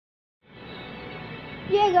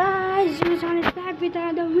Yeah guys, Susan is back with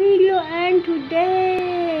another video, and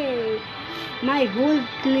today my whole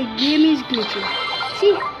game is glitching.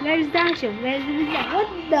 See, where is the answer? Where is the result? What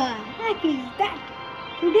the heck is that?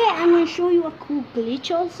 Today I'm going to show you a cool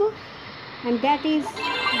glitch also, and that is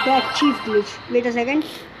the chief glitch. Wait a second.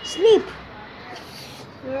 Sleep.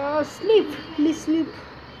 Sleep. Please sleep.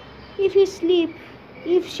 If you sleep,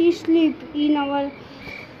 if she sleep in our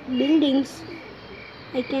buildings,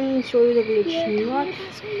 I can show you the glitch. Not.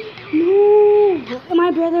 No,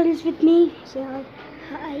 my brother is with me. Say hi.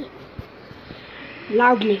 Hi.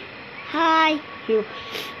 Loudly. Hi. Here.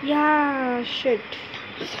 Yeah, shit.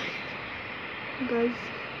 Guys,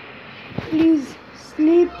 please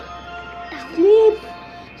sleep. Sleep.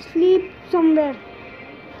 Sleep somewhere.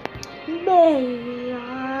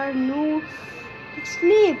 No.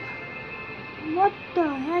 Sleep. What the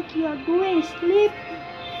heck you are doing? Sleep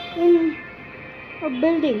in a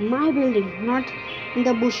building, my building, not in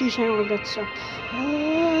the bushes and all that stuff.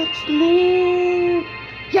 Sleep.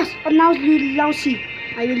 Yes, and now you now see.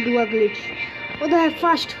 I will do a glitch. What the heck?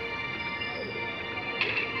 Fast.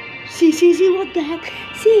 See, what the heck?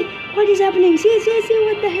 See, what is happening? See,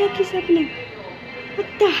 what the heck is happening? What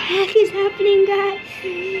the heck is happening, guys?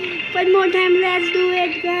 One more time, let's do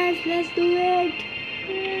it, guys. Let's do it.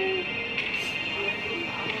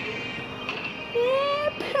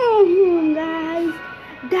 Guys,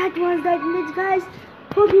 that was that glitch, guys.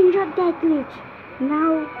 Hope you enjoyed that glitch.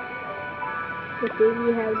 Now, okay,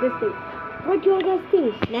 we have this thing. What do you guys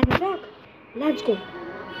think? Let's back. Let's go.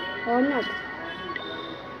 Or not?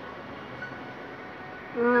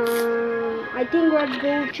 I think let's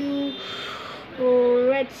go to.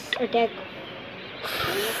 Let's attack.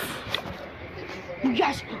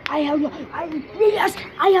 Yes, I have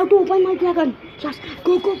to open my dragon. Yes,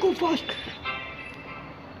 go fast.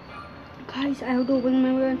 Guys, I have to open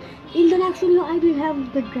my dragon. In the next video, I will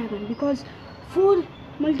have the dragon because 4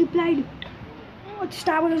 multiplied. What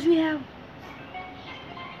star bonus we have?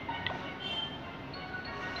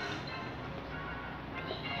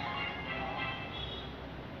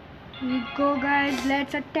 Here we go, guys.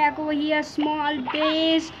 Let's attack over here. Small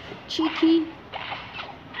base, cheeky.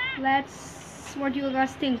 What do you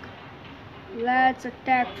guys think? Let's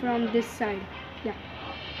attack from this side. Yeah.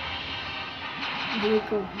 Here we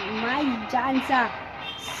go. My Jansa,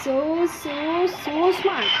 so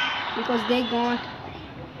smart because they got.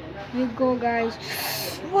 Here we go, guys.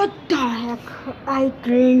 What the heck? I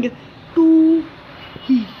trained 2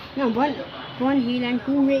 heal. No, one heal and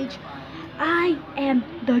 2 rage. I am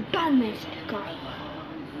the dumbest guy.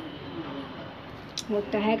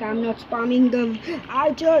 What the heck? I'm not spamming them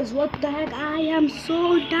archers. What the heck? I am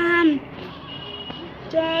so dumb.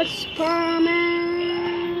 Just spam it.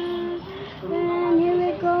 And here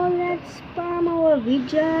we go. Let's spam our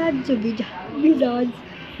wizards. We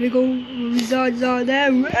go. Wizards are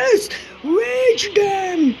there. Reach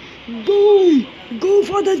them. Boom. Go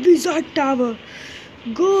for the wizard tower.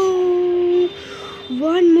 Go.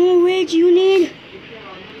 One more rage you need.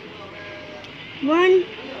 1,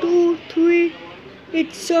 2, 3.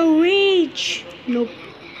 It's a rage. Nope.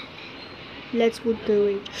 Let's put the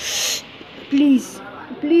rage. Please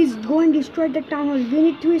go and destroy the town hall. We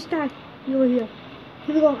need 3 stars. Over here.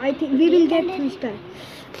 Here we go. I think we will get 3 stars.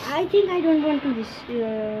 I think I don't want to this.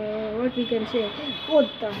 What we can say? What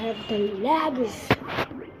the heck? The lag is.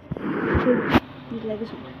 The lag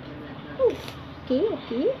is.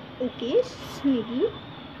 Okay. Sneaky.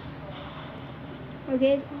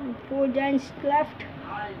 Okay. 4 giants left.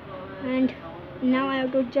 And now I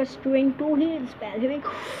have to just doing 2 heal spell. Here we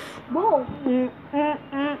go. Whoa!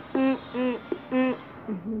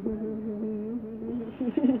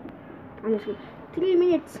 I'm just going. 3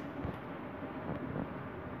 minutes.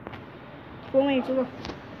 4 minutes. Here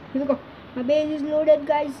we go. My base is loaded,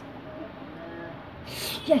 guys.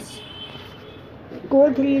 Yes.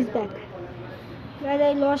 Gold 3 is back. Guys,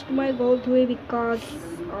 I lost my gold 3 because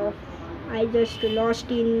of I just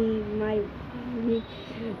lost in my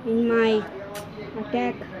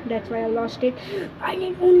attack. That's why I lost it. I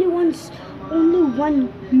need only one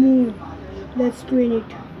move. Let's train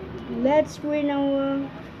it. Let's train our.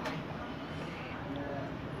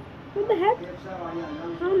 What the heck?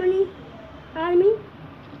 How many army?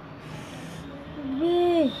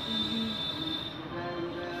 Wait,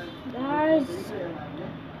 guys.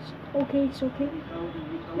 Okay, it's okay.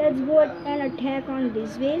 Let's go and attack on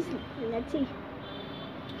this base. Let's see.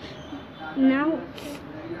 Now.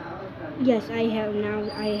 Yes, I have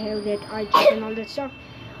that archer and all that stuff.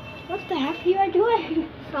 What the heck you are doing?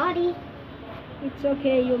 Sorry. It's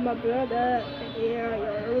okay, you're my brother. Yeah.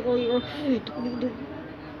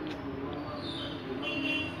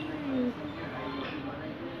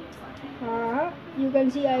 You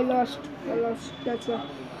can see I lost. That's why.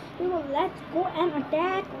 Let's go and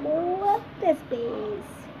attack all this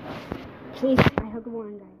base. Please, I have to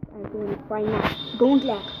warn guys. I have to warn. Why not? Don't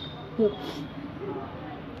lag. Here.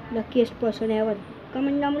 Luckiest person ever.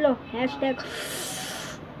 Comment down below. Hashtag.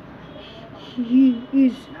 He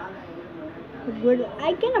is good.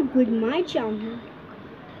 I can upgrade my channel.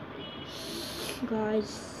 Guys.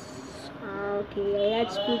 Okay,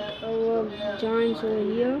 let's put our giants over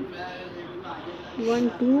here.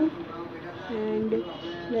 1, 2. And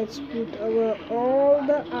let's put our all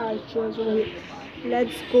the archers over here.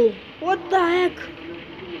 Let's go. What the heck?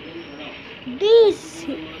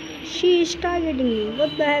 She is targeting me.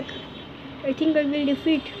 What the heck? I think I will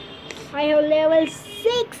defeat. I have level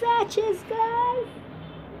 6 archers, guys.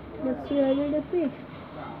 Let's see, I will defeat.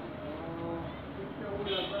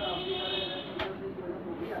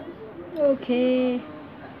 Okay.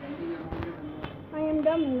 I am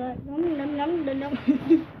dumb, guys.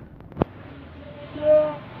 Dumb.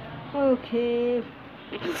 Okay.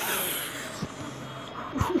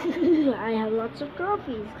 I have lots of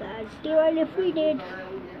trophies, guys. Still I defeated.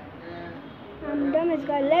 I'm dumbest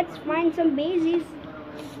guy. Let's find some bases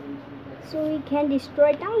so we can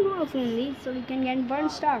destroy town halls only. So we can get 1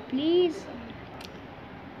 star, please.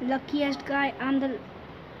 Luckiest guy. I'm the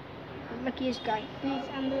luckiest guy. Please,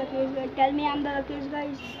 I'm the luckiest guy. Tell me I'm the luckiest guy.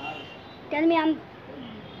 Tell me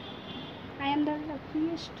I am the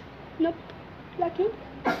luckiest. Nope. Lucky.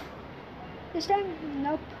 This time,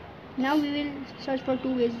 nope. Now we will search for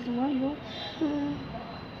 2 bases.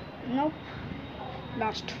 Nope.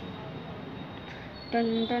 Last.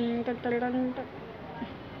 Dun, dun, dun, dun, dun, dun.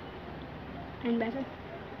 And better.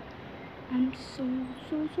 I'm so.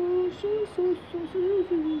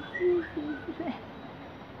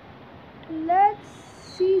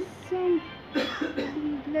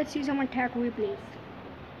 Let's see some attack replays.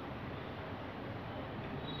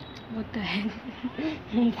 What the heck?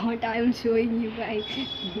 What I am showing you guys.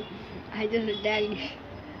 I just attacked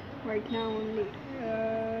right now only.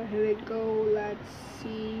 Here we go. Let's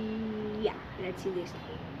see. Yeah, let's see this.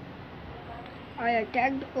 I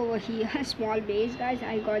attacked over here small base, guys.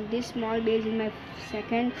 I got this small base in my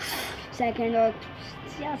second or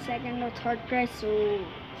third try, so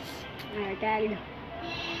I attacked.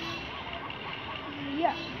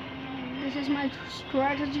 Yeah, this is my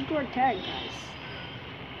strategy to attack, guys.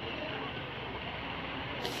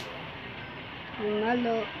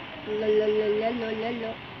 Hello.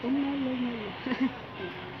 Oh no.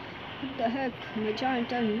 What the heck? My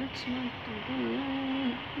giant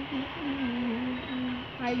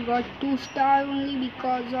I got 2 stars only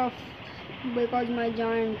because my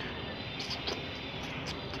giant.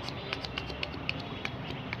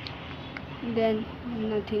 Then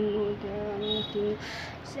nothing more there. Nothing.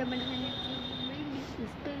 7 minutes.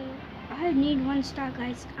 I need 1 star,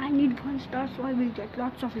 guys. I need 1 star, so I will get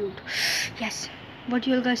lots of loot. Yes. What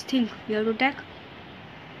you guys think? We have to attack?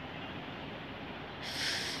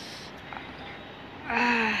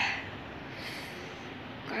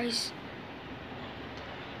 Guys.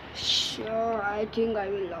 Sure, I think I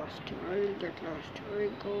will lost. I will get lost. Here we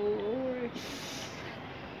go.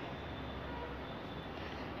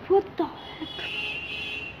 What the heck?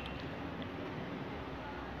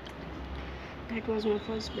 That was my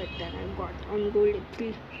first bet that I got on gold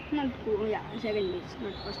 3. Not gold, yeah, 7 base,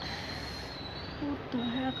 not first. What the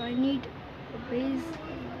heck? I need a base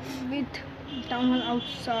with town hall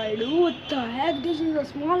outside. What the heck? This is the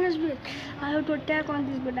smallest base. I have to attack on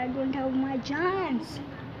this, but I don't have my giants.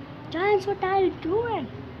 Giants, what are you doing?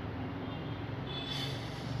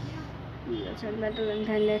 Let's have battle and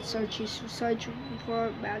then let's search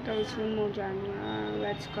for battles with more giants.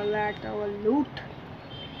 Let's collect our loot.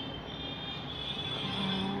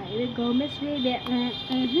 Here we go, Miss Baby.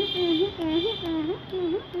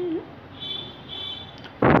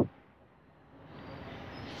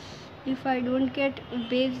 If I don't get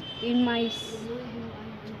base in my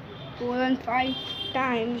 4 and 5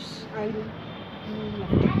 times, I will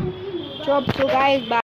drop. So guys, bye.